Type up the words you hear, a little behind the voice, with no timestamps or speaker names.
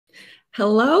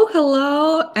Hello,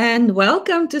 hello, and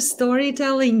welcome to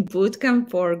Storytelling Bootcamp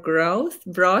for Growth,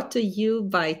 brought to you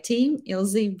by Team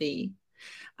Ilze B.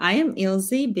 I am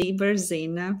Ilze B.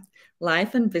 Berzina,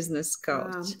 life and business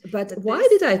coach. But why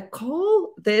did I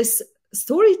call this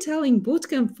Storytelling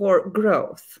Bootcamp for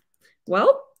Growth?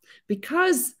 Well,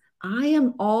 because I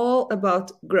am all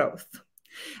about growth.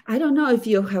 I don't know if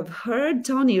you have heard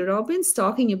Tony Robbins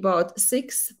talking about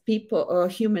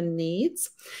human needs.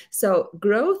 So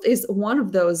growth is one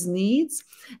of those needs,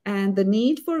 and the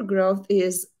need for growth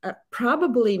is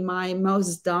probably my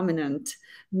most dominant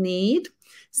need.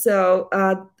 So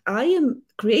I am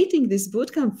creating this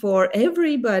bootcamp for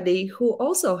everybody who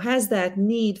also has that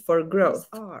need for growth.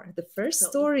 The first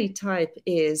story type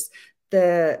is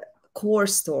the core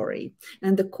story.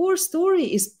 And the core story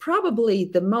is probably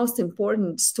the most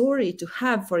important story to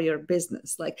have for your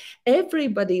business. Like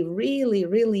everybody really,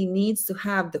 really needs to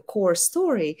have the core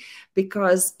story,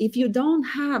 because if you don't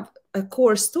have a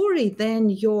core story, then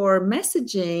your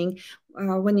messaging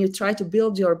when you try to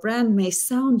build your brand may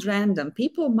sound random.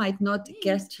 People might not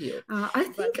get you. I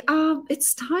think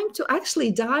it's time to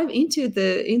actually dive into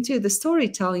the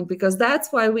storytelling, because that's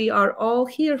why we are all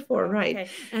here for, right? Okay.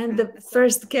 And the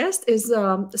first guest is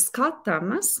Scott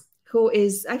Thomas, who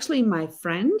is actually my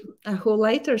friend, who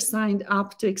later signed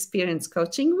up to experience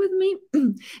coaching with me.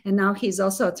 And now he's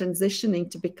also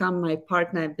transitioning to become my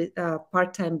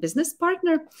part-time business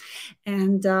partner.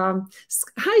 And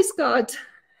hi, Scott.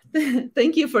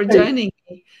 Thank you for joining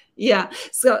me. Yeah.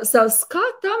 So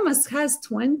Scott Thomas has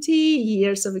 20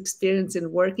 years of experience in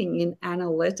working in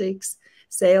analytics,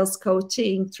 sales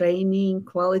coaching, training,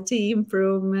 quality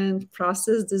improvement,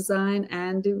 process design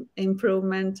and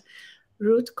improvement,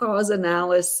 root cause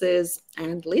analysis,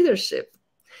 and leadership.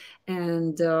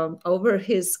 And over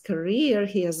his career,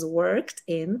 he has worked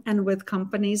in and with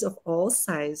companies of all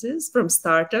sizes, from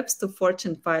startups to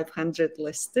Fortune 500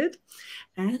 listed,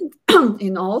 and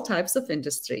in all types of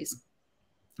industries.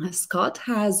 Scott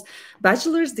has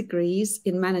bachelor's degrees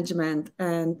in management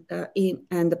and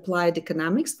applied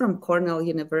economics from Cornell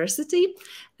University,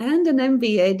 and an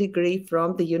MBA degree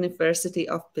from the University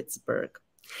of Pittsburgh.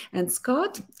 And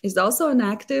Scott is also an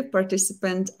active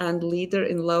participant and leader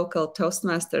in local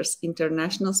Toastmasters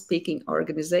international speaking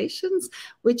organizations,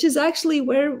 which is actually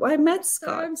where I met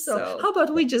Scott. So how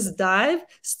about we just dive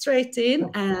straight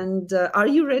in? And are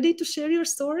you ready to share your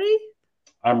story?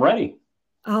 I'm ready.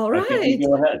 All right. I think you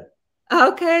go ahead.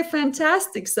 Okay,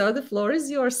 fantastic. So the floor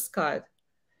is yours, Scott.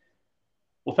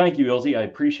 Well, thank you, Ilze. I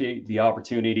appreciate the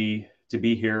opportunity to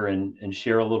be here and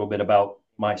share a little bit about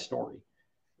my story.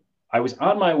 I was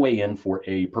on my way in for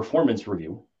a performance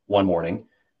review one morning,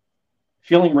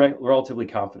 feeling relatively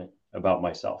confident about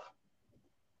myself.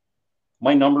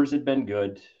 My numbers had been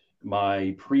good.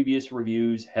 My previous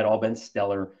reviews had all been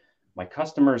stellar. My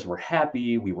customers were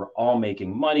happy. We were all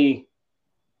making money.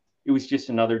 It was just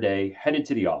another day, headed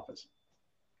to the office.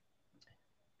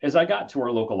 As I got to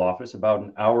our local office, about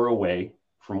an hour away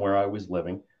from where I was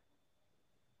living,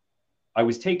 I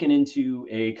was taken into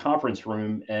a conference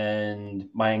room, and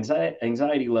my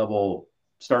anxiety level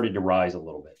started to rise a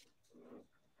little bit.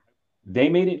 They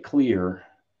made it clear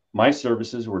my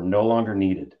services were no longer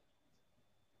needed.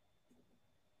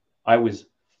 I was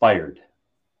fired.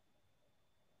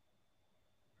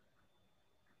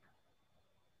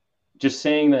 Just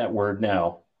saying that word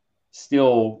now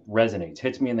still resonates,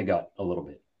 hits me in the gut a little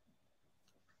bit.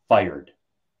 Fired.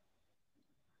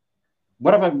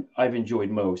 What I've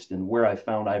enjoyed most, and where I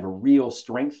found I have a real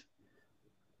strength,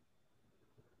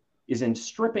 is in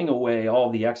stripping away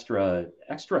all the extra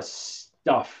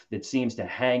stuff that seems to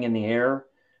hang in the air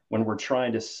when we're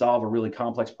trying to solve a really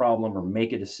complex problem or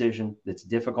make a decision that's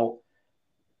difficult.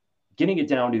 Getting it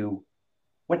down to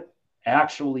what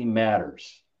actually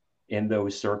matters in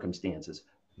those circumstances.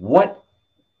 What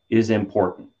is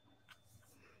important?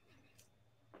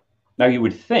 Now, you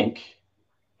would think,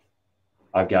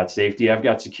 I've got safety, I've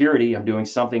got security, I'm doing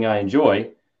something I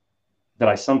enjoy, that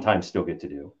I sometimes still get to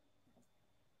do,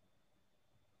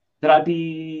 that I'd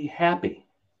be happy.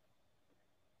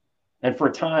 And for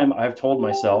a time, I've told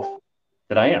myself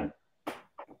that I am.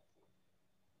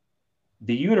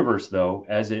 The universe, though,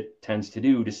 as it tends to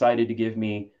do, decided to give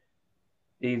me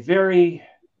a very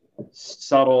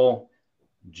subtle,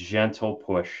 gentle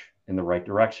push in the right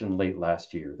direction late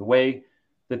last year, the way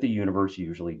that the universe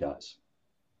usually does.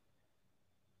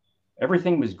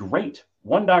 Everything was great.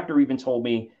 One doctor even told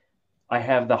me I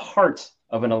have the heart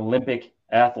of an Olympic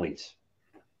athlete.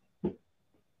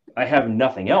 I have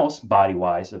nothing else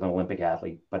body-wise of an Olympic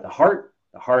athlete, but the heart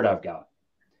I've got.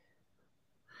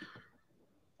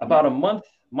 About a month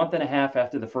and a half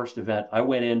after the first event, I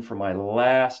went in for my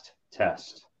last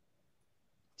test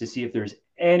to see if there's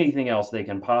anything else they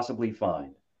can possibly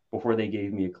find before they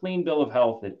gave me a clean bill of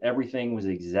health that everything was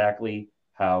exactly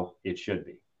how it should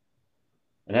be.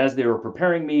 And as they were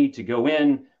preparing me to go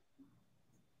in,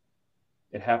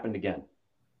 it happened again.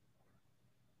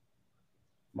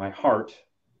 My heart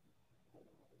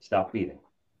stopped beating.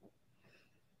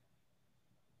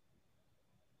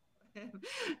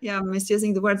 Yeah, I'm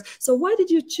misusing the words. So why did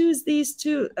you choose these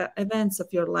two events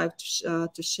of your life to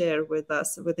share with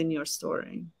us within your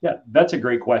story? Yeah, that's a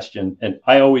great question. And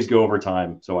I always go over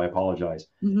time, so I apologize.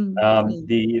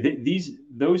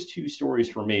 Those two stories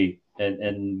for me,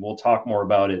 and we'll talk more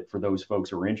about it for those folks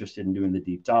who are interested in doing the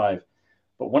deep dive.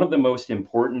 But one of the most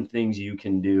important things you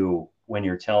can do when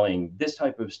you're telling this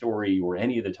type of story or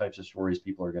any of the types of stories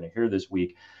people are going to hear this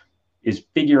week is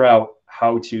figure out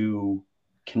how to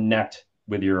connect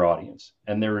with your audience.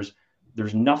 And there's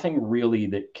nothing really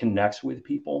that connects with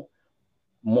people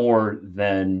more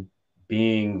than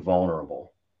being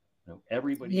vulnerable.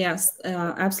 Everybody. Yes,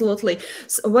 absolutely.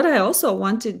 So what I also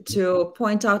wanted to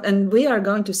point out, and we are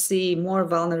going to see more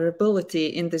vulnerability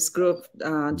in this group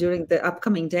during the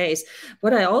upcoming days.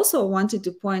 What I also wanted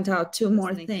to point out two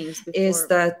more things is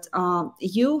that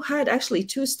you had actually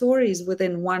two stories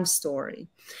within one story.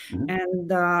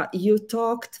 And you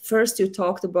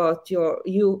talked about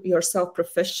yourself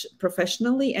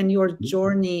professionally and your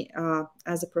journey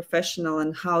as a professional,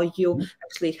 and how you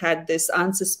actually had this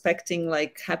unsuspecting,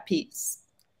 like happy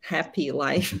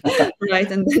life,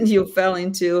 right? And then you fell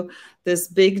into this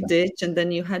big ditch, and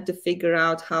then you had to figure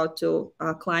out how to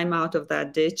climb out of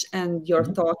that ditch, and your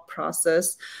thought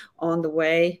process on the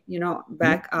way,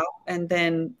 back up. And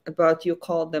then about, you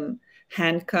called them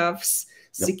handcuffs,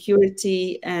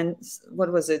 security, and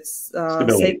what was it?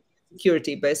 Safety,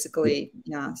 security, basically.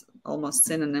 Yeah, almost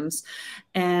synonyms.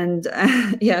 And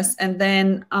yes, and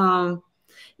then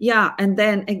and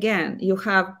then again, you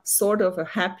have sort of a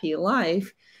happy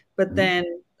life, but then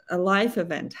a life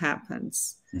event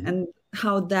happens, and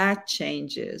how that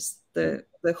changes the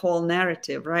whole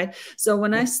narrative, right? So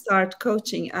when I start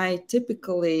coaching, I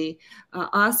typically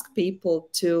ask people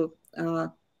to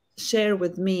share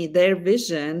with me their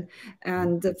vision,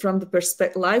 and from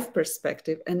the life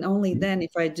perspective. And only then,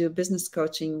 if I do business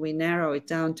coaching, we narrow it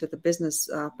down to the business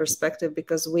perspective,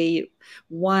 because we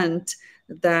want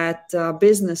that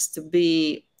business to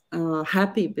be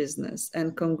happy business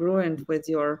and congruent with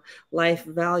your life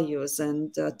values.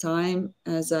 And time,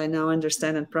 as I now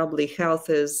understand, and probably health,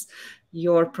 is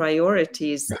your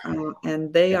priorities,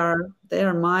 and they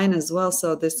are mine as well.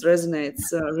 So this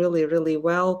resonates really, really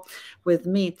well with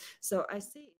me. So I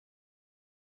see